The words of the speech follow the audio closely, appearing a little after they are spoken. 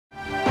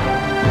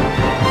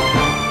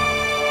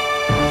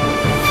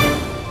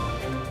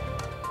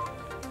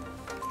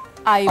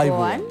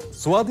අයිබෝන්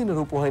ස්වාධීන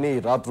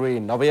රූපවාහිනී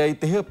රාත්‍රියේ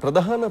 9:30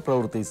 ප්‍රධාන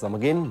ප්‍රවෘත්ති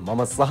සමගින්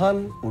මම සහන්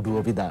උඩුව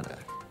විදාන.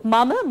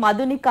 මම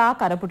මදුනිකා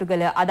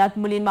කරපුටුගල අදත්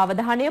මුලින්ම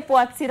අවධානය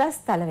පුවත් සිරස්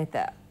තල වෙත.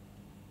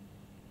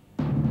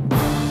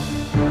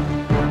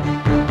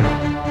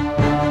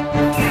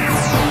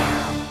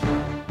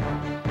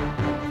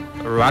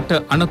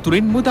 රට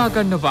අනතුරින් මුදා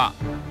ගන්නවා.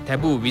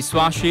 තැබූ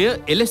විශ්වාසය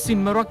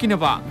එලෙසින්ම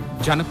රකින්නවා.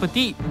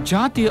 ජනපති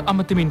ජාතිය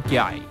අමතමින්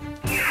කියයි.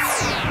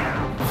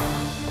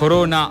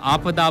 කොරෝනා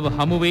ආපදාව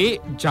හමුවේ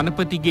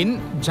ජනපතිගෙන්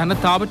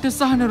ජනතාවට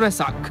සහන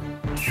රැසක්.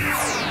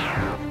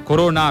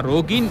 කොරෝනා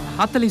රෝගීන්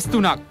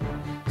 43ක්.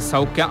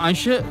 සෞඛ්‍ය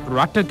අංශ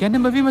රට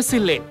ගැනම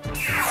විමසිල්ලේ.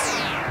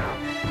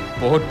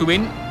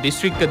 පොහොට්ටුවෙන්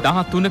දිස්ත්‍රික්ක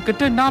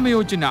 13කට නාම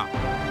යෝජනා.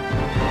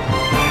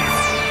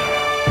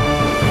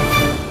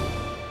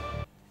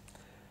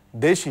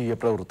 දේශීය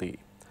ප්‍රවෘත්ති.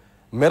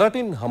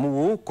 මෙරටින් හමු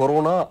වූ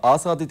කොරෝනා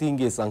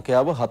ආසාදිතයින්ගේ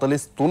සංඛ්‍යාව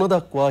 43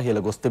 දක්වා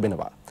ඉහළ ගොස්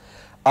තිබෙනවා.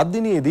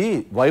 අද්දිනයේදී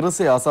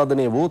වෛරසය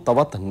ආසාදනය වූ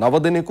තවත් 9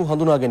 දෙනෙකු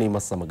හඳුනා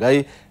ගැනීමත් සමගයි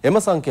එම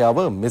සංඛ්‍යාව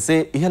මෙසේ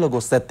ඉහළ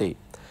ගොස් ඇත්තේ.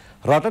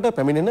 රටට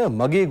පැමිණෙන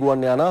මගී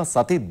ගුවන් යානා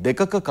සති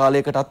 2ක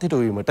කාලයකට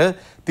අත්හිටුවීමට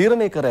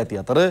තීරණය කර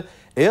ඇති අතර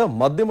එය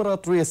මධ්‍යම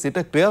රාත්‍රියේ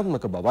සිට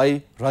ක්‍රියාත්මක බවයි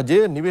රජය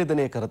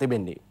නිවේදනය කර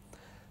තිබෙන්නේ.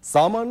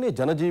 සාමාන්‍ය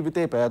ජන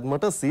ජීවිතයේ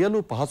පැවැත්මට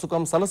සියලු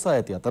පහසුකම් සලසා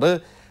ඇති අතර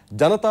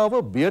ජනතාව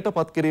බියට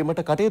පත්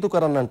කිරීමට කටයුතු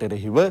කරන්නන්ට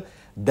එරෙහිව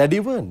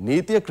දැඩිව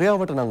නීතිය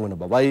ක්‍රියාවට නංවන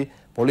බවයි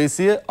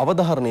පොලිසිය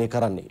අවධාරණය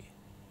කරන්නේ.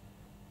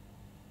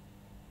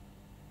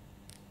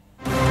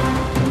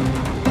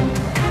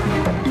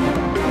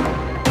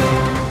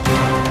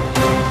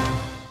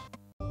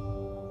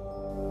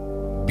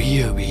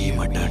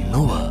 බියවීමට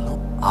නොව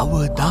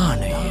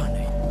අවධානයෙන්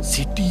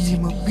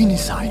සිටීම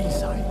පිණිසයි.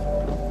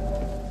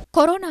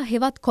 කොරෝනා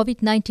හෙවත්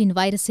COVID-19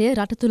 වෛරසය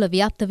රට තුළ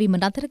ව්‍යාප්ත වීම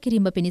නතර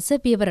කිරීම පිණිස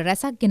පියවර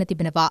රැසක් ගෙන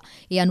තිබෙනවා.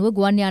 ඒ අනුව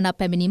ගුවන් යානා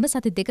පැමිණීම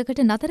සති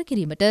 2කට නතර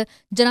කිරීමට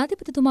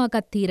ජනාධිපතිතුමා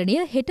ගත් තීරණය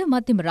හෙට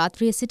මධ්‍යම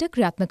රාත්‍රියේ සිට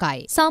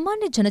ක්‍රියාත්මකයි.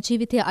 සාමාන්‍ය ජන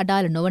ජීවිතය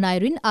අඩාල නොවන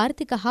අයුරින්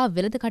ආර්ථික හා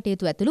වෙළඳ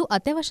කටයුතු ඇතුළු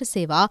අත්‍යවශ්‍ය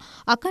සේවා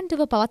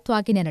අකණ්ඩව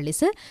පවත්වාගෙන යන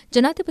ලෙස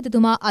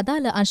ජනාධිපතිතුමා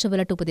අදාළ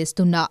අංශවලට උපදෙස්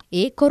දුන්නා.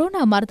 ඒ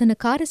කොරෝනා මර්ධන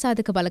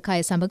කාර්යසාධක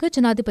බලකාය සමග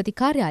ජනාධිපති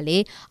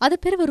කාර්යාලයේ අද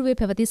පෙරවරුවේ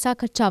පැවති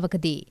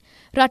සාකච්ඡාවකදී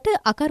රට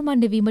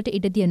අකර්මණ්‍ය වීමට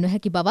ඉඩදිය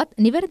නොහැකි බවත්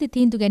නිවැරදි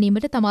තීන්දුව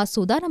ගැනීමට තමා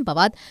සූදානම්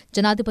බවත්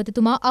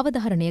ජනාධිපතිතුමා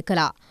අවධාරණය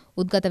කළා.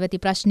 උද්ගත වෙති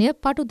ප්‍රශ්නය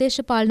පටු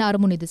දේශපාලන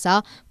අරමුණු දෙසා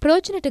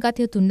ප්‍රයෝජනයට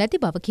ගත යුතු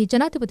නැති බව කී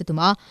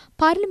ජනාධිපතිතුමා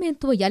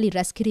පාර්ලිමේන්තුව යලි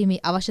රැස්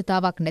කිරීමේ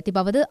අවශ්‍යතාවක් නැති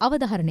බවද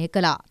අවධාරණය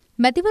කළා.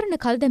 මැතිවරණ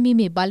කල්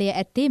දැමීමේ බලය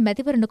ඇත්තේ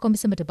මැතිවරණ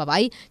කොමිසමට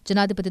බවයි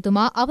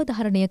ජනාධිපතිතුමා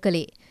අවධාරණය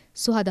කළේ.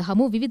 සුහද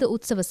හමු විවිධ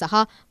උත්සව සහ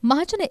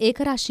මහජන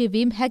ඒකරාශී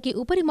වීම හැකි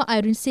උපරිම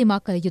අයුරින් සීමා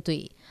කළ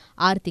යුතුයි.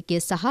 ආර්ථිකය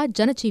සහ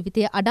ජන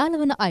ජීවිතය අඩාල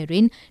වන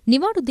අයුරින්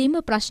නිවාඩු දීම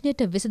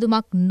ප්‍රශ්නයට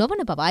විසඳුමක්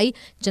නොවන බවයි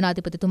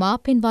ජනාධිපතිතුමා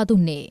පෙන්වා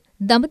දුන්නේ.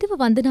 දඹදිව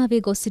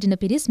වන්දනාවේ ගොස් සිටින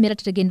පිරිස්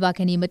මෙරටට ගෙන්වා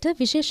ගැනීමට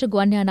විශේෂ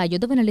ගුවන් යානා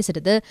යොදවන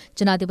ලෙසටද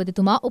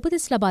ජනාධිපතිතුමා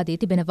උපදෙස් ලබා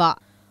දී තිබෙනවා.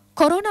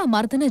 කොරෝනා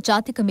මර්ධන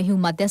ජාතික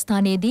මෙහෙයුම්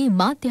මධ්‍යස්ථානයේදී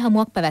මාධ්‍ය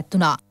හමුවක්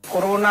පැවැත්වුණා.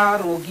 කොරෝනා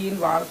රෝගීන්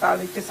වාර්තා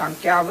වෙච්ච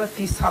සංඛ්‍යාව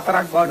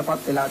 34ක් බවට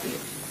පත් වෙලා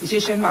තියෙනවා.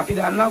 විශේෂයෙන්ම අපි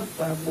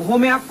දන්නවා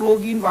බොහෝමයක්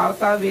රෝගීන්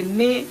වාර්තා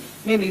වෙන්නේ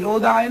මේ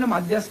නිරෝධායන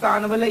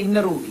මධ්‍යස්ථානවල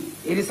ඉන්න රෝගී.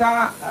 ඒ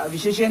නිසා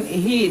විශේෂයෙන්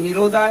එහි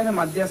නිරෝධායන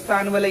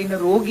මධ්‍යස්ථානවල ඉන්න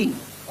රෝගී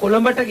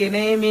කොළඹට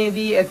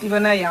ගෙනීමේදී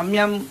ඇතිවන යම්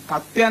යම්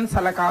තත්ත්වයන්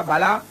සලකා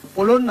බලා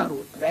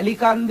පොළොන්නරුව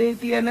වැලිකන්දේ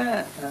තියෙන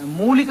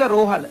මූලික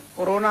රෝහල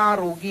කොරෝනා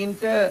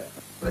රෝගීන්ට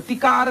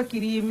ප්‍රතිකාර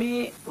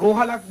කිරීමේ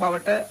රෝහලක්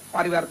බවට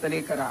පරිවර්තනය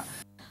කරා.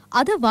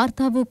 අද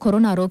වාර්තා වූ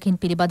කොරෝනා රෝගීන්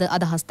පිළිබඳ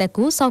අදහස්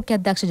දැක්වූ සෞඛ්‍ය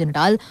අධ්‍යක්ෂ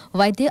ජෙනරාල්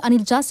වෛද්‍ය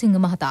අනිල් ජාසිංහ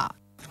මහතා.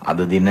 අද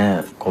දින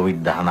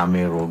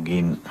COVID-19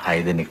 රෝගීන්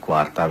 6 දෙනෙක්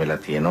වාර්තා වෙලා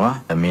තියෙනවා.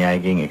 මේ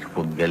අයගෙන් එක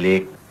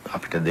පුද්ගලයෙක්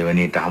අපිට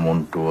දෙවැනියට හමුන්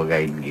ටුවර්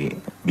ගයිඩ්ගේ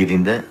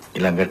බිරිඳ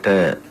ඊළඟට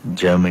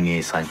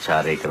ජර්මනියේ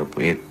සංචාරය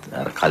කරපු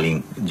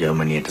කලින්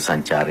ජර්මනියට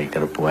සංචාරය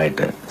කරපු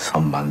අයට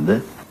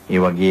සම්බන්ධ. ඒ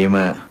වගේම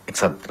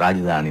එක්සත්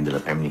රාජධානිය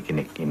ඉඳලා පැමිණි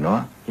කෙනෙක් ඉන්නවා.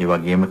 ඒ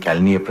වගේම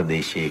කැලණිය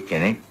ප්‍රදේශයේ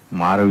කෙනෙක්,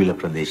 මාරවිල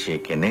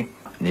ප්‍රදේශයේ කෙනෙක්,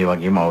 ඒ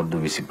වගේම අවුරුදු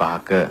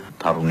 25ක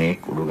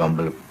තරුණයෙක්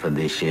උඩුගම්බල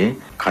ප්‍රදේශයේ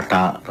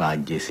කටා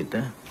රාජ්‍යයේ සිට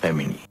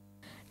පැමිණි.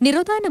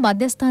 නිරෝධායන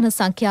මධ්‍යස්ථාන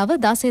සංඛ්‍යාව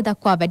 16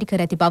 දක්වා වැඩි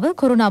කර ඇති බව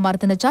කොරෝනා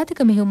මර්ධන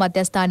ජාතික මෙහෙයුම්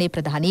මධ්‍යස්ථානයේ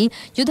ප්‍රධානී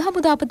යුද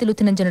හමුදාපති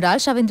ලුතිනන්ට් ජෙනරාල්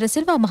ශවේන්ද්‍ර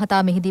සිල්වා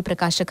මහතා මෙහිදී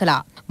ප්‍රකාශ කළා.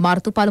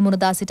 මාර්තු 1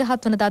 වෙනිදා සිට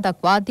 7 වෙනිදා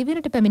දක්වා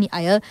දිවයිනට පැමිණි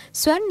අය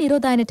ස්වයං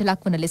නිරෝධායනයට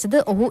ලක්වන ලෙසද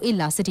ඔහු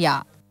ඉල්ලා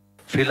සිටියා.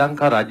 ශ්‍රී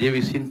ලංකා රජය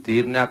විසින්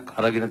තීරණයක්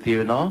අරගෙන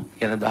තියෙනවා.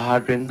 කියන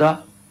 18 වෙනිදා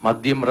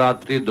මධ්‍යම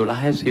රාත්‍රියේ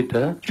 12 සිට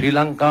ශ්‍රී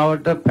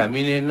ලංකාවට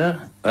පැමිණෙන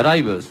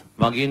arrivals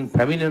මගින්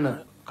පැමිණෙන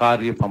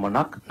කාර්ය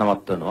පමණක්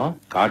නවත්වනවා.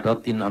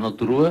 කාටවත් ඉන්න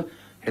අනතුරුව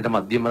හෙට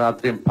මධ්‍යම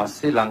රාත්‍රියෙන්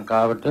පස්සේ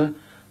ලංකාවට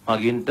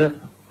මගින්ට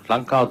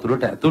ලංකාව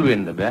තුළට ඇතුල්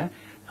වෙන්න බෑ.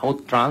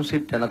 නමුත්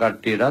ට්‍රාන්සිට් යන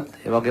කට්ටියටත්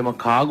ඒ වගේම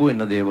කාගෝ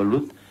වෙන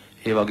දේවලුත්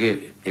ඒ වගේ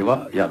ඒවා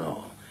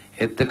යනවා.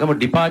 ඒත් එකම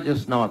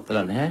ඩිපාර්චර්ස්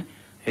නවත්තලා නැහැ.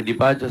 ඒ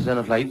ඩිපාර්චර්ස්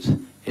යන ෆ්ලයිට්ස්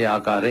ඒ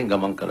ආකාරයෙන්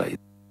ගමන් කරයි.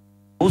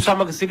 ඔහු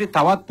සමග සිටි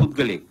තවත්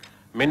පුද්ගලෙක්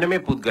මෙන්න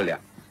මේ පුද්ගලයා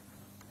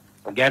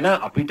ගැන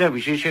අපිට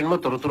විශේෂයෙන්ම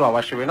තොරතුරු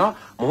අවශ්‍ය වෙනවා.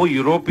 මොහු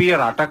යුරෝපීය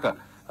රටක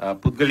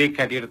පුද්ගලයෙක්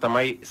හැටියට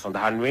තමයි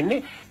සඳහන්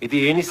වෙන්නේ.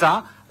 ඉතින් ඒ නිසා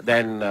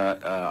දැන්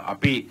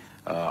අපි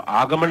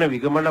ආගමන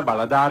විගමන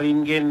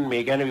බලධාරීන්ගෙන්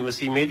මේ ගැන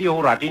විමසීමේදී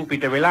ඔහු රටින්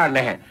පිට වෙලා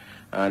නැහැ.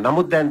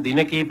 නමුත් දැන්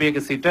දින කිහිපයක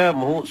සිට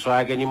මොහු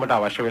සොයා ගැනීමට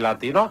අවශ්‍ය වෙලා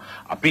තියෙනවා.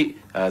 අපි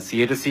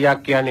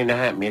 100% කියන්නේ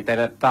නැහැ මේ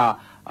තැනත්තා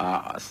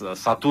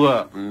සතුව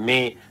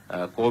මේ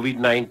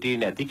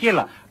COVID-19 ඇති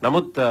කියලා.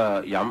 නමුත්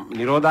යම්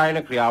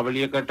නිරෝධායන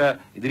ක්‍රියාවලියකට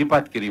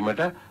ඉදිරිපත්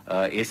කිරීමට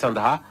ඒ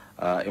සඳහා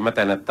එම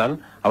තැනැත්තන්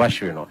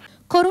අවශ්‍ය වෙනවා.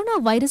 කොරෝනා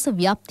වෛරස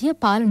ව්‍යාප්තිය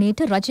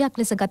පාලනයට රජයක්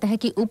ලෙස ගත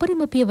හැකි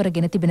උපරිම පියවර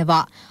ගෙන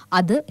තිබෙනවා.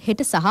 අද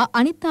හෙට සහ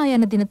අනිත්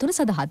යන දින තුන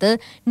සඳහාද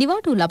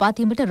නිවාඩු ලබා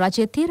දීමට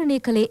රජය තීරණය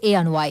කළේ ඒ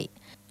අනුවයි.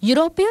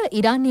 යුරෝපය,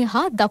 ඉරානය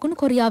හා දකුණු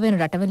කොරියාව යන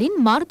රටවලින්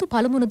මාර්තු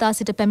පළමුවනදා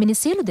සිට පැමිණි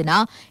සියලු දෙනා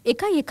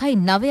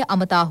 119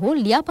 අමතා හෝ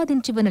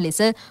ලියාපදිංචි වන ලෙස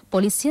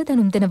පොලිසිය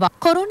දැනුම් දෙනවා.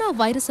 කොරෝනා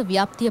වෛරස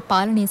ව්‍යාප්තිය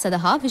පාලනය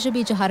සඳහා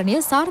විෂබීජ හරණය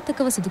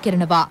සාර්ථකව සිදු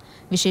කරනවා.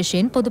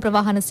 විශේෂයෙන් පොදු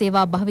ප්‍රවාහන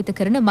සේවා භාවිත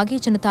කරන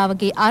මගේ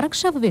ජනතාවගේ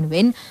ආරක්ෂාව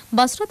වෙනුවෙන්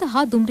බස් රථ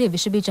හා දුම්රිය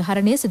විෂබීජ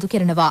හරණය සිදු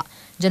කරනවා.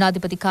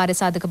 ජනාධිපති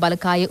කාර්යසාධක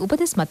බලකායේ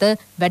උපදෙස් මත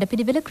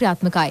වැඩපිළිවෙල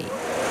ක්‍රියාත්මකයි.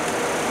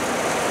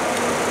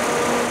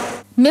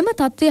 මෙම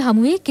තත්ත්වය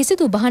හමුවේ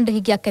කිසිදු බහණ්ඩ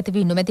හිගයක් ඇති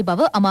වී නොමැති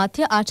බව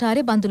අමාත්‍ය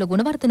ආචාර්ය බන්දුල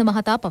ගුණවර්ධන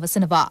මහතා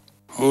පවසනවා.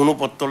 මූණු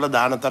පොත්වල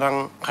දාන තරම්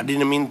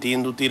කඩිනමින්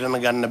තීන්දුව తీරන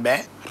ගන්න බෑ.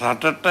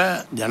 රටට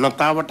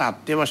ජනතාවට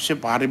අත්‍යවශ්‍ය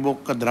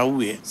පාරිභෝගික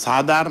ද්‍රව්‍ය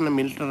සාධාරණ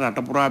මිලට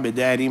රට පුරා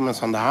බෙදා ඇරීම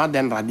සඳහා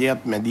දැන්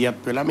රජයත් මැදිහත්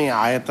වෙලා මේ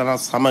ආයතන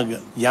සමග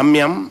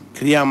යම්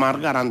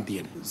ක්‍රියාමාර්ග අරන්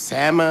තියෙනවා.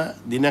 සෑම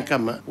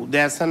දිනකම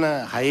උදෑසන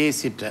 6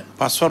 සිට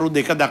පස්වරු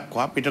 2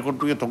 දක්වා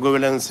පිටකොටුවේ තොග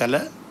වෙළඳසැල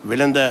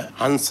වෙළඳ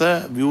හංස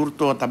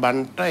විවෘතව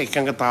තබන්නට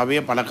එකඟතාවය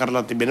පළ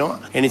කරලා තිබෙනවා.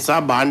 ඒ නිසා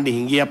භාණ්ඩ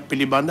හිඟියක්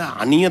පිළිබඳ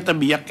අනියත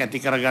බියක්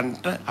ඇති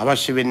කරගන්නට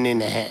අවශ්‍ය වෙන්නේ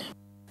නැහැ.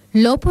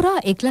 ලෝපුරා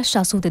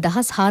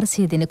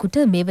 1,82,400 දෙනෙකුට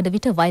මේ වන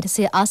විට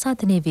වෛරසය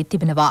ආසාදනය වී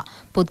තිබෙනවා.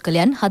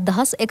 පුද්ගලයන්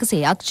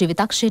 7,100ක්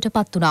ජීවිතක්ෂයට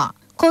පත් වුණා.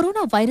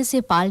 කොරෝනා වෛරසය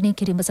පාලනය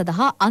කිරීම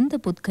සඳහා අන්ධ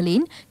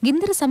පුද්ගලයන්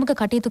ගින්දර සමග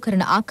කටයුතු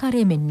කරන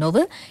ආකාරයෙන් නොව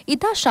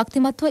ඉතා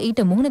ශක්තිමත්ව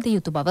ඊට මුහුණ දිය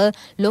යුතු බව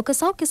ලෝක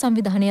සෞඛ්‍ය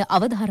සංවිධානය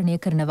අවධාරණය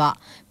කරනවා.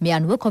 මේ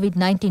අනුව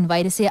COVID-19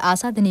 වෛරසය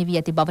ආසාදනය වී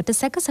ඇති බවට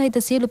සැකසහිත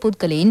සියලු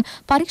පුද්ගලයන්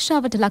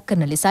පරීක්ෂාවට ලක්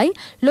කරන ලෙසයි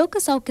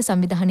ලෝක සෞඛ්‍ය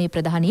සංවිධානයේ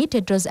ප්‍රධානී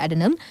ටෙඩ්‍රොස්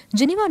ඇඩනම්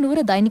ජිනීවා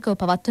නුවර දෛනිකව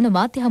පවත්වන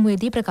මාධ්‍ය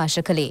හමුවේදී ප්‍රකාශ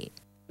කළේ.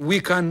 We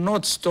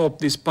cannot stop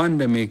this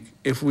pandemic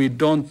if we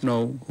don't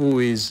know who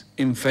is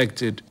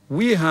infected.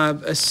 We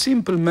have a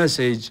simple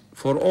message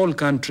for all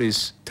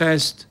countries: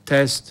 test,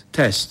 test,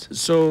 test.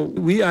 So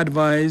we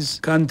advise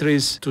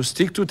countries to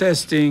stick to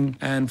testing,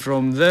 and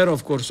from there,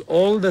 of course,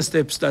 all the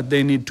steps that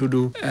they need to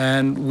do.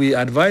 And we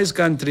advise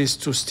countries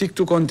to stick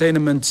to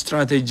containment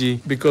strategy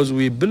because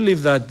we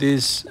believe that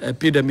this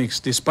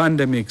epidemics, this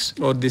pandemics,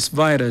 or this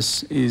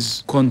virus is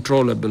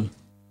controllable.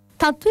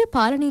 තත්ත්වය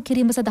පාලනය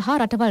කිරීම සඳහා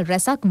රටවල්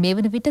රැසක් මේ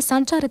වන විට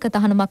සංචාරක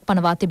තහනමක්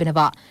පනවා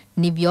තිබෙනවා.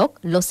 නිව්යෝක්,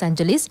 ලොස්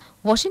ඇන්ජලිස්,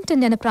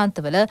 වොෂින්ටන් යන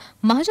ප්‍රාන්තවල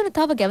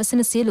මහජනතාව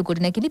ගැවසෙන සියලු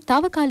ගොඩනැගිලි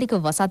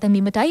තාවකාලිකව වසා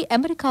දැමීමටයි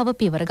ඇමරිකාව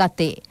පියවර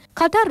ගත්තේ.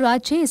 කතාර්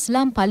රාජ්‍යයේ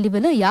ඉස්ලාම්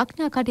පල්ලිවල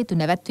යාඥා කටයුතු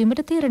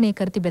නැවැත්වීමට තීරණය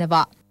කර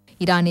තිබෙනවා.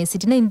 ඉරානයේ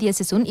සිටින ඉන්දිය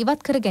සිසුන්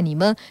ඉවත් කර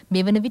ගැනීම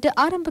මේ වන විට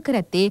ආරම්භ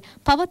කර ඇත්තේ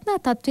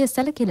පවත්නා තත්ත්වය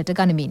සැලකිලට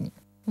ගනිමින්.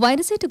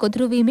 වෛරසයට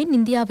ගොදුරු වීමෙන්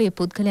ඉන්දියාවේ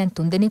පුද්ගලයන්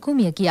 3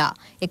 දෙනෙකු මිය ගියා.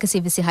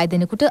 126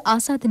 දෙනෙකුට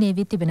ආසාදනය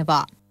වී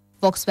තිබෙනවා.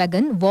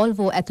 Volkswagen,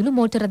 Volvo ඇතුළු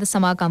මෝටර රථ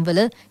සමාගම්වල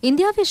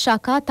ඉන්දියාවේ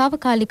ශාඛා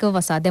තාවකාලිකව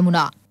වසා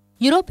දැමුණා.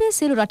 යුරෝපයේ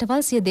සියලු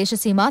රටවල් සිය දේශ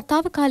සීමා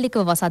තාවකාලිකව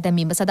වසා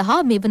දැමීම සඳහා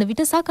මේ වන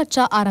විට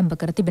සාකච්ඡා ආරම්භ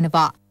කර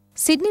තිබෙනවා.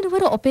 සිඩ්නි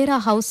නුවර ඔපේරා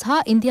හවුස් හා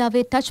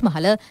ඉන්දියාවේ ටච්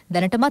මහල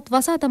දැනටමත්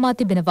වසා දමා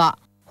තිබෙනවා.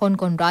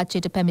 හොන්කොන්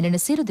රාජ්‍යයට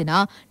පැමිණෙන සියලු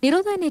දෙනා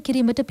නිරෝධනය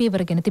කිරීමට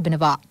පියවරගෙන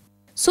තිබෙනවා.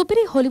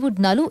 සුපිරි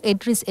හොලිවුඩ් නළු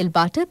එඩ්රිස්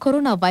එල්බාට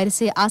කොරෝනා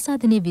වෛරසය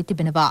ආසාදනය වී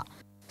තිබෙනවා.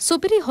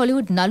 සුපිරි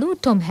හොලිවුඩ් නළු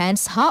ටොම්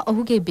හෑන්ස් හා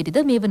ඔහුගේ බිරිඳ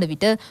මේ වන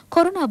විට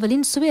කොරෝනා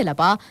වලින් සුවය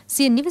ලබා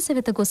සිය නිවස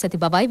වෙත ගොස් ඇති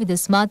බවයි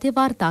විදෙස් මාධ්‍ය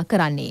වාර්තා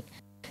කරන්නේ.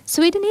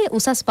 ස්වීඩනයේ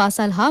උසස්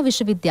පාසල් හා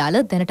විශ්වවිද්‍යාල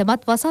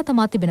දැනටමත් වසා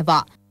තමා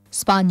තිබෙනවා.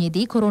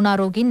 ස්පාඤ්ඤයේදී කොරෝනා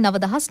රෝගීන්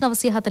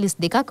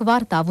 9,942ක්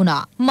වාර්තා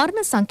වුණා.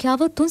 මරණ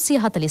සංඛ්‍යාව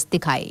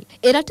 342යි.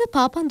 එරට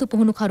පාපන්දු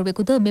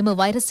පුහුණුකරුවෙකුද මෙම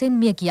වෛරසයෙන්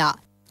මිය ගියා.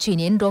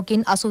 චීනයෙන්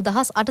රෝගීන්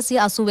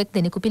 80,881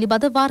 දෙනෙකු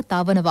පිළිබඳ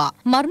වාර්තා වනවා.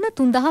 මරණ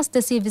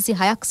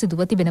 3,226ක්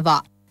සිදුව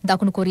තිබෙනවා.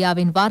 දකුණු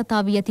කොරියාවෙන් වාර්තා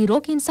වී ඇති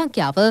රෝගීන්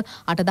සංඛ්‍යාව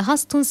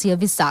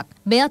 8,320ක්.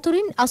 මේ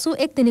අතුරින්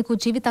 81 දෙනෙකු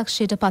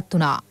ජීවිතක්ෂයට පත්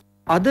වුණා.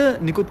 අද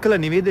නිකුත් කළ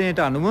නිවේදනයට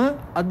අනුව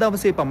අද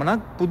දවසේ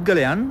පමණක්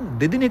පුද්ගලයන්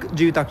දෙදිනෙක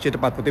ජීවිතක්ෂයට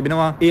පත්ව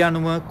තිබෙනවා. ඒ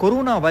අනුව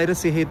කොරෝනා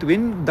වෛරසය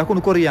හේතුවෙන්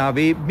දකුණු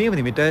කොරියාවේ මේ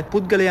වන විට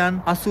පුද්ගලයන්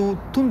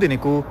 83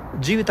 දෙනෙකු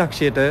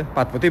ජීවිතක්ෂයට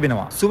පත්ව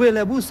තිබෙනවා. සුවය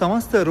ලැබූ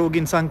සමස්ත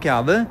රෝගීන්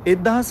සංඛ්‍යාව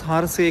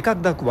 1,401ක්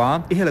දක්වා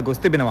ඉහළ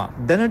ගොස් තිබෙනවා.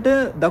 දැනට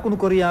දකුණු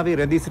කොරියාවේ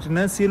රැඳී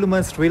සිටින සියලුම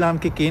ශ්‍රී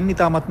ලාංකිකයන්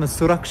ඉතාමත්ම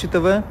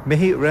සුරක්ෂිතව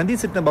මෙහි රැඳී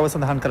සිටින බව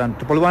සඳහන්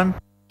කරන්නට පුළුවන්.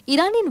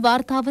 ඉරානින්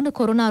වාර්තා වන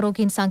කොරෝනා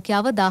රෝගීන්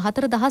සංඛ්‍යාව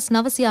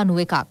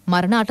 14,991ක්.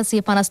 මරණ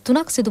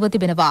 853ක් සිදුව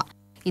තිබෙනවා.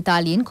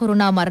 ඉතාලියෙන්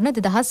කොරෝනා මරණ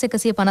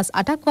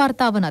 2,158ක්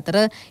වාර්තා වන අතර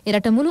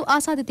එරට මුළු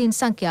ආසාදිතයින්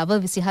සංඛ්‍යාව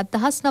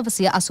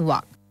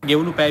 27,980ක්.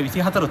 ගෙවුණු පැය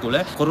 24 තුළ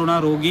කොරෝනා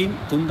රෝගීන්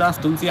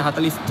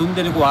 3343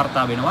 දෙනෙකු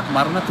වාර්තා වෙනවා.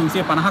 මරණ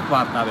 350ක්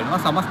වාර්තා වෙනවා.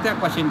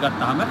 සමස්තයක් වශයෙන්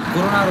ගත්තාම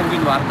කොරෝනා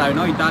රෝගීන් වාර්තා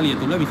වෙනවා ඉතාලිය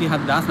තුළ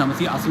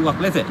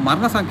 27980ක් ලෙස.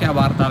 මරණ සංඛ්‍යාව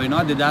වාර්තා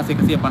වෙනවා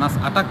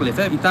 2158ක් ලෙස.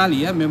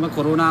 ඉතාලිය මෙම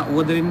කොරෝනා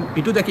උවදරින්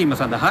පිටු දැකීම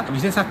සඳහා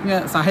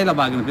විශේෂඥ සහාය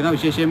ලබාගෙන තිනවා.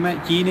 විශේෂයෙන්ම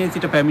චීනයේ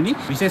සිට පැමිණි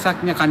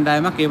විශේෂඥ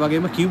කණ්ඩායමක් ඒ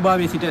වගේම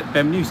කියුබාවේ සිට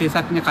පැමිණි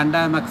විශේෂඥ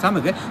කණ්ඩායමක්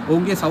සමග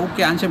ඔවුන්ගේ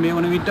සෞඛ්‍ය අංශ මේ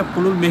වන විට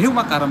පුළුල්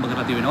මෙහෙයුමක් ආරම්භ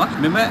කර තිබෙනවා.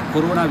 මෙම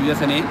කොරෝනා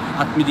ව්‍යසනයේ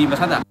අත්මිදීම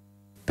සඳහා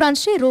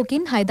ප්‍රංශයේ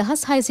රෝගීන්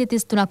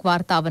 6633ක්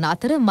වාර්තා වන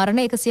අතර මරණ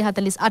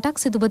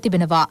 148ක් සිදුව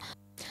තිබෙනවා.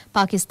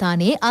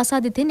 පාකිස්තානයේ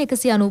ආසාදිතයින්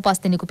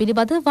 195 දෙනෙකු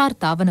පිළිබඳ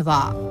වාර්තා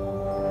වනවා.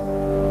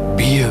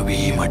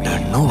 බියවීමට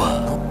නොව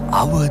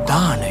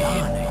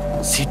අවධානයෙන්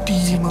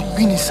සිටීම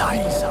පිණිසයි.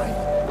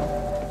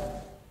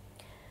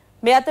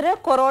 මේ අතර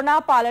කොරෝනා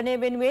පාලනය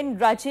වෙනුවෙන්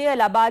රජය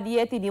ලබා දී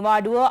ඇති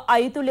නිවාඩුව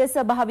අයුතු ලෙස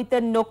භාවිත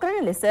නොකරන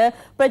ලෙස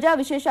ප්‍රජා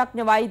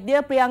විශේෂඥ වෛද්‍ය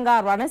ප්‍රියංගා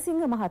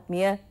රණසිංහ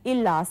මහත්මිය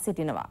ඉල්ලා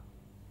සිටිනවා.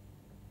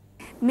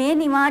 මේ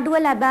නිවාඩුව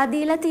ලබා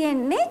දීලා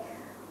තියෙන්නේ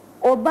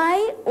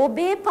ඔබයි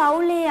ඔබේ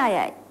පවුලේ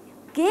අයයි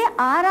ගේ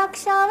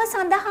ආරක්ෂාව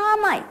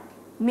සඳහාමයි.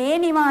 මේ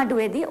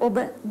නිවාඩුවේදී ඔබ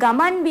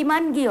ගමන්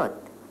බිමන් ගියොත්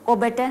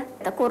ඔබට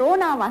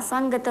කොරෝනා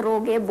වසංගත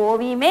රෝගයේ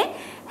බෝවීමේ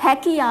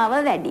හැකියාව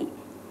වැඩි.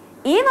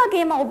 ඒ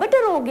වගේම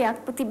ඔබට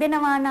රෝගයක්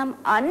තිබෙනවා නම්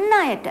අන්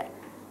අයට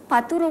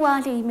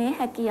පතුරවාලීමේ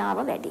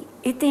හැකියාව වැඩි.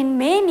 ඉතින්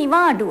මේ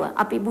නිවාඩුව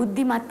අපි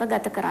බුද්ධිමත්ව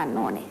ගත කරන්න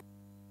ඕනේ.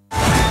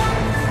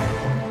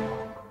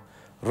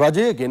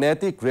 රජය ගෙන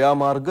ඇති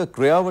ක්‍රියාමාර්ග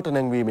ක්‍රියාවට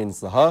නැංවීමෙන්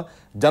සහ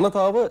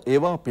ජනතාව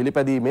ඒවා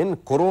පිළිපැදීමෙන්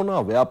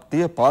කොරෝනා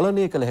ව්‍යාප්තිය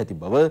පාලනය කළ හැකි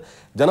බව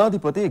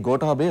ජනාධිපති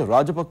ගෝඨාභය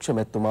රාජපක්ෂ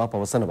මැතිතුමා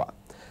පවසනවා.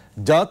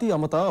 ජාති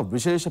අමතා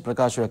විශේෂ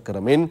ප්‍රකාශයක්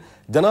කරමින්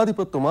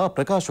ජනාධිපතිතුමා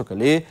ප්‍රකාශ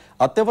කළේ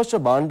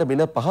අත්‍යවශ්‍ය භාණ්ඩ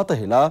මිල පහත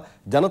හෙලා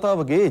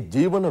ජනතාවගේ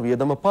ජීවන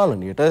වියදම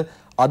පාලනයට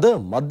අද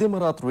මධ්‍යම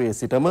රාත්‍රියේ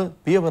සිටම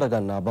පියවර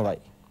ගන්නා බවයි.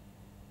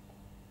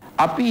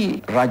 අපි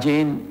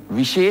රජයෙන්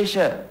විශේෂ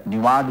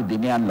නිවාඩු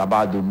දිනයන්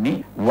ලබා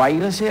දුන්නේ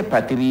වෛරසය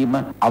පැතිරීම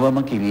අවම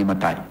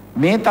කිරීමටයි.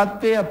 මේ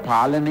තත්ත්වය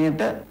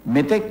පාලනයට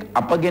මෙතෙක්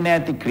අපගෙන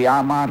ඇති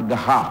ක්‍රියාමාර්ග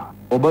හා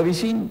ඔබ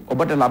විසින්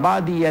ඔබට ලබා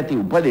දී ඇති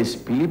උපදෙස්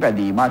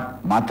පිළිපැදීමත්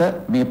මත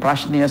මේ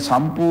ප්‍රශ්නය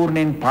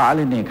සම්පූර්ණයෙන්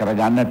පාලනය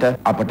කරගන්නට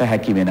අපට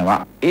හැකි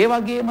වෙනවා. ඒ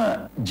වගේම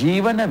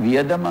ජීවන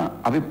වියදම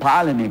අපි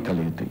පාලනය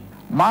කළ යුතුයි.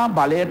 මා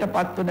බලයට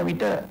පත්වන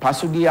විට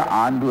පසුගිය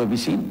ආණ්ඩුව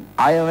විසින්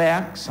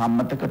අයවැයක්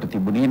සම්මත කොට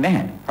තිබුණේ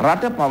නැහැ.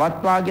 රට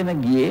පවත්වාගෙන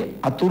ගියේ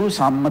අතුරු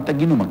සම්මත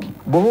ගිණුමකි.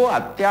 බොහෝ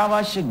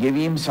අත්‍යවශ්‍ය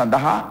ගෙවීම්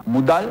සඳහා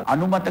මුදල්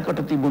අනුමත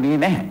කොට තිබුණේ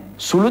නැහැ.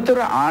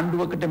 සුළුතර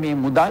ආණ්ඩුවකට මේ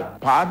මුදල්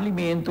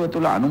පාර්ලිමේන්තුව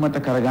තුළ අනුමත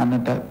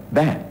කරගන්නට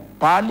බැහැ.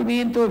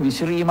 පාර්ලිමේන්තුව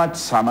විසිරීමත්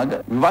සමග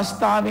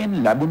ව්‍යවස්ථාවෙන්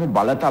ලැබුණු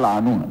බලතල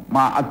අනුව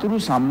මා අතුරු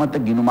සම්මත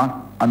ගිණුමක්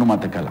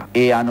අනුමත කළා.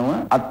 ඒ අනුව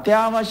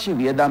අත්‍යවශ්‍ය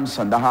වියදම්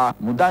සඳහා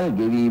මුදල්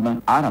ගෙවීම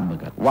ආරම්භ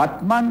කළා.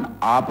 වත්මන්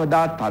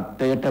ආපදා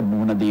තත්ත්වයට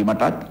මුහුණ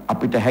දීමටත්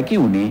අපිට හැකි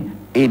වුණේ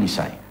ඒ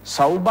නිසයි.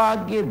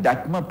 සෞභාග්‍ය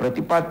දැක්ම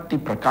ප්‍රතිපත්ති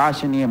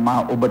ප්‍රකාශනය මා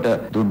ඔබට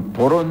දුන්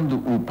පොරොන්දු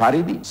වූ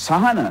පරිදි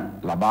සහන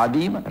ලබා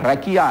දීම,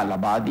 රැකියා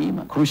ලබා දීම,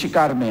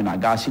 කෘෂිකර්මය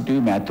නගා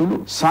සිටුවීම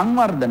ඇතුළු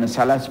සංවර්ධන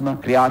සැලැස්ම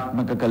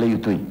ක්‍රියාත්මක කළ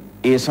යුතුයි.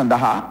 ඒ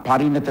සඳහා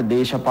පරිණත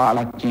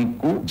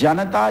දේශපාලඥයෙක් වූ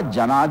ජනතා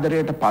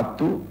ජනාදරයට පත්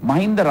වූ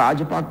මහින්ද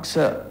රාජපක්ෂ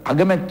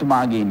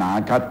අගමැතිතුමාගේ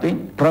නායකත්වයෙන්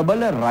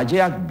ප්‍රබල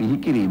රජයක් බිහි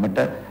කිරීමට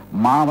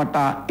මා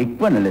වටා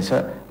එක්වන ලෙස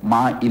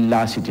මා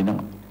ඉල්ලා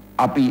සිටිනවා.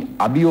 අපි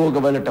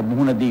අභියෝගවලට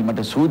මුහුණ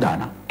දීමට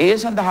සූදානම්. ඒ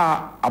සඳහා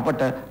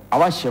අපට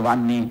අවශ්‍ය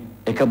වන්නේ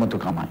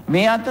එකමුතුකමයි.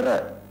 මේ අතර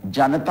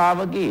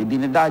ජනතාවගේ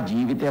එදිනෙදා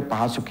ජීවිතය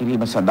පහසු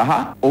කිරීම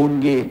සඳහා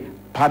ඔවුන්ගේ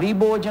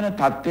පරිභෝජන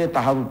තත්ත්වය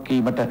තහවුරු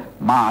කිරීමට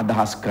මා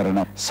අදහස්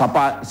කරනවා.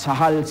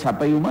 සහල්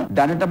සැපයුම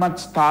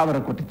දැනටමත් ස්ථාවර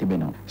කොට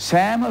තිබෙනවා.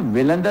 සෑම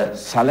වෙළඳ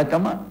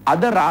සලකම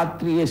අද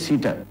රාත්‍රියේ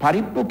සිට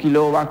පරිප්පු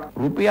කිලෝවක්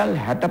රුපියල්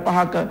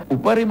 65ක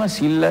උපරිම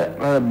සිල්ල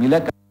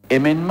මිලක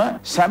එමෙන්ම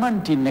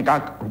සැමන් ටින්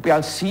එකක්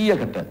රුපියල්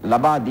 100කට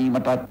ලබා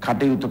දීමටත්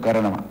කටයුතු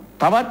කරනවා.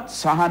 තවත්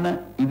සහන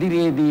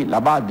ඉදිරියේදී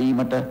ලබා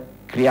දීමට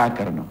ක්‍රියා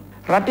කරනවා.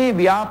 රටේ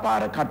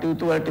ව්‍යාපාර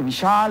කටයුතු වලට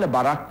විශාල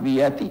බරක් වී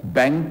ඇති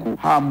බැංකු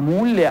හා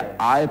මූල්‍ය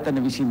ආයතන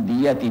විසින්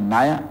දී ඇති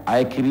ණය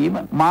අය කිරීම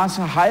මාස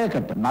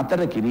 6කට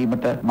නතර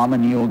කිරීමට මම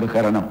නියෝග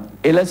කරනවා.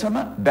 එලෙසම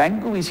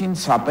බැංකු විසින්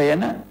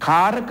සපයන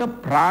කාරක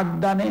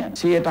ප්‍රාග්ධනය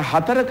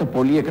 4%ක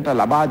පොලියකට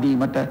ලබා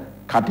දීමට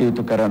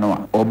කටයුතු කරනවා.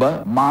 ඔබ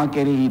මා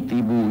කෙරෙහි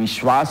තිබූ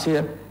විශ්වාසය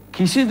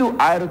කිසිදු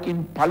අයුරකින්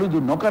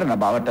පළුදු නොකරන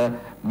බවට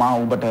මා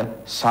ඔබට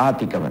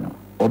සහතික වෙනවා.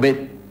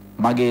 ඔබෙත්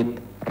මගේත්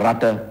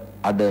රට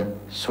අද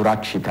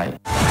සුරක්ෂිතයි.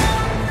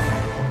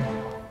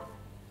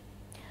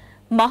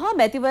 මහා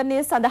මැතිවරණය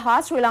සඳහා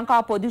ශ්‍රී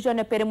ලංකා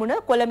පොදුජන පෙරමුණ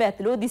කොළඹ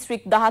ඇතුළු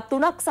දිස්ත්‍රික්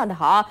 13ක්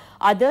සඳහා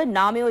අද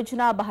නාම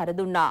යෝජනා බහර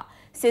දුන්නා.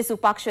 සෙසු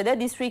පක්ෂද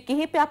දිස්ත්‍රික්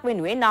කිහිපයක්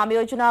වෙනුවෙන් නාම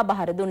යෝජනා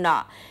බහර දුන්නා.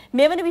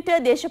 මෙවන විට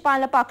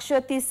දේශපාලන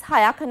පක්ෂ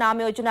 36ක්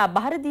නාම යෝජනා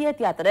බහර දී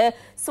ඇති අතර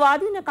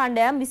ස්වාධීන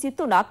කණ්ඩායම්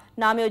 23ක්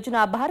නාම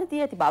යෝජනා බහර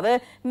දී ඇති බව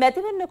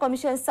මැතිවරණ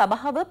කොමිෂන්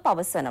සභාව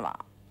පවසනවා.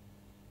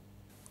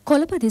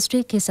 කොළඹ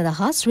දිස්ත්‍රික්කයේ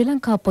සඳහා ශ්‍රී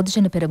ලංකා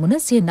පොදුජන පෙරමුණ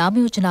සිය නාම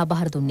යෝජනා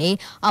බහර දුන්නේ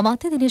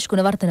අමාත්‍ය දිනේෂ්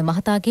ගුණවර්ධන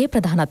මහතාගේ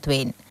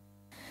ප්‍රධානත්වයෙන්.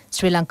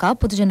 ශ්‍රී ලංකා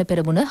පොදුජන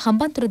පෙරමුණ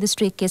හම්බන්තොට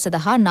දිස්ත්‍රික්කයේ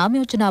සඳහා නාම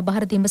යෝජනා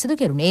බහර දීම සිදු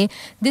කෙරුණේ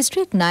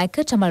දිස්ත්‍රික් නායක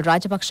චමල්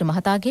රාජපක්ෂ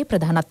මහතාගේ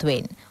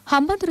ප්‍රධානත්වයෙන්.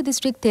 හම්බන්තොට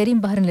දිස්ත්‍රික්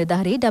තේරීම් බහර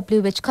නිලධාරී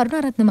WH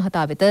කරුණාරත්න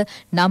මහතා වෙත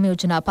නාම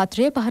යෝජනා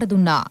පත්‍රය බහර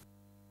දුන්නා.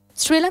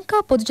 ශ්‍රී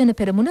ලංකා පොදුජන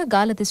පෙරමුණ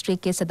ගාල්ල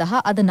දිස්ත්‍රික්කයේ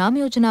සඳහා අද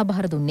නාම යෝජනා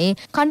බහර දුන්නේ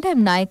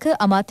කණ්ඩායම් නායක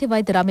අමාත්‍ය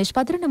වෛද්‍ය රමේෂ්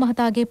පදිරණ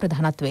මහතාගේ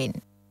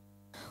ප්‍රධානත්වයෙන්.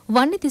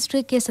 වන්නි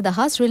දිස්ත්‍රික්කයේ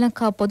සඳහා ශ්‍රී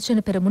ලංකා පොදුජන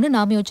පෙරමුණ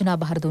නාම යෝජනා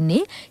බහර දුන්නේ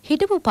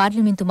හිටපු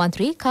පාර්ලිමේන්තු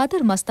මන්ත්‍රී කාදර්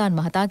මස්තාන්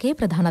මහතාගේ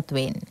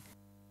ප්‍රධානත්වයෙන්.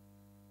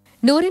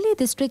 නූරෙලිය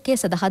දිස්ත්‍රික්කයේ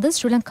සඳහාද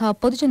ශ්‍රී ලංකා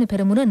පොදුජන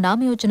පෙරමුණ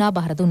නාම යෝජනා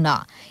බහර දුන්නා.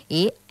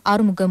 ඒ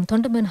ආරුමුගම්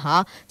තොණ්ඩමන්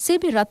හා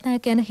සීබී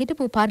රත්නායක යන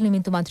හිටපු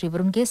පාර්ලිමේන්තු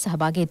මන්ත්‍රීවරුන්ගේ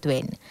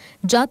සහභාගීත්වයෙන්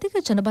ජාතික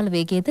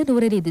ජනබලවේගයේද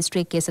නූරෙලිය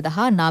දිස්ත්‍රික්කයේ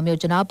සඳහා නාම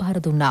යෝජනා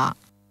බහර දුන්නා.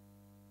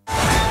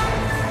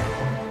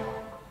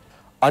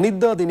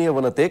 අනිද්දා දිනය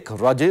වන තෙක්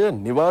රජය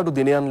නිවාඩු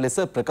දිනයන් ලෙස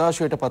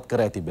ප්‍රකාශයට පත්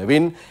කර ඇති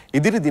බැවින්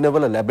ඉදිරි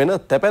දිනවල ලැබෙන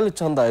තැපැල්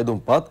ඡන්ද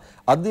අයදුම්පත්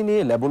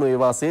අද්දිනයේ ලැබුණු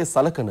ඒවාසේ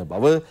සලකන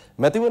බව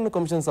මැතිවරණ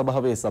කොමිෂන්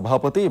සභාවේ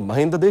සභාපති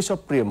මහින්ද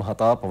දේශප්‍රිය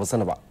මහතා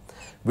පවසනවා.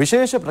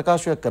 විශේෂ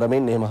ප්‍රකාශයක්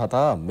කරමින් මේ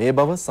මහතා මේ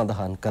බව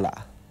සඳහන්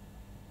කළා.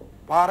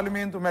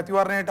 පාර්ලිමේන්තු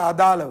මැතිවරණයට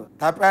අදාළව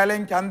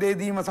තැපෑලෙන් ඡන්දය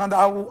දීම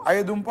සඳහා වූ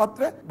අයදුම්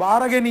පත්‍ර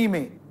බාර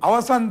ගැනීමේ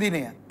අවසන්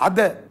දිනය අද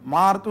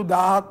මාර්තු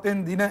 17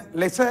 වෙනි දින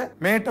ලෙස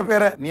මේට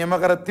පෙර නියම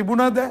කර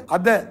තිබුණද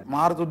අද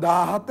මාර්තු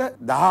 17,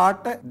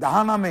 18,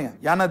 19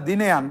 යන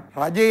දිනයන්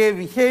රජයේ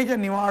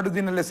විශේෂ නිවාඩු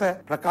දින ලෙස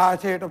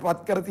ප්‍රකාශයට පත්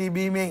කර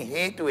තිබීමේ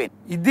හේතුවෙන්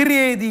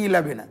ඉදිරියේදී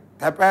ලැබෙන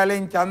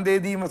තැපෑලෙන් ඡන්දය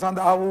දීම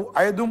සඳහා වූ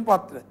අයදුම්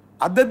පත්‍ර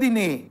අද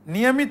දිනේ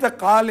නියමිත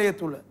කාලය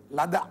තුල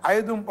ලද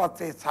අයදුම්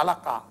පත්‍රයේ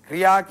සලකා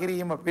ක්‍රියා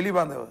කිරීම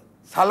පිළිබඳව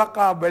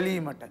සලකා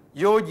බැලීමට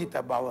යෝජිත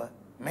බව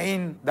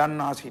මෙයින්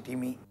දන්වා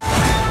සිටිමි.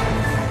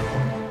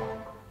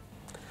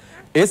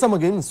 ඒ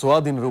සමගින්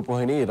ස්වාධීන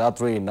රූපවාහිනී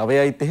රාත්‍රී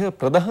 9:30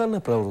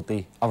 ප්‍රධාන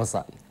ප්‍රවෘත්ති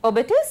අවසන්.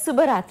 ඔබට සුබ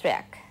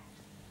රාත්‍රියක්.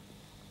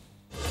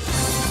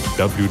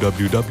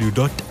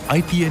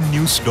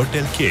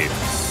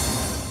 www.itnnews.lk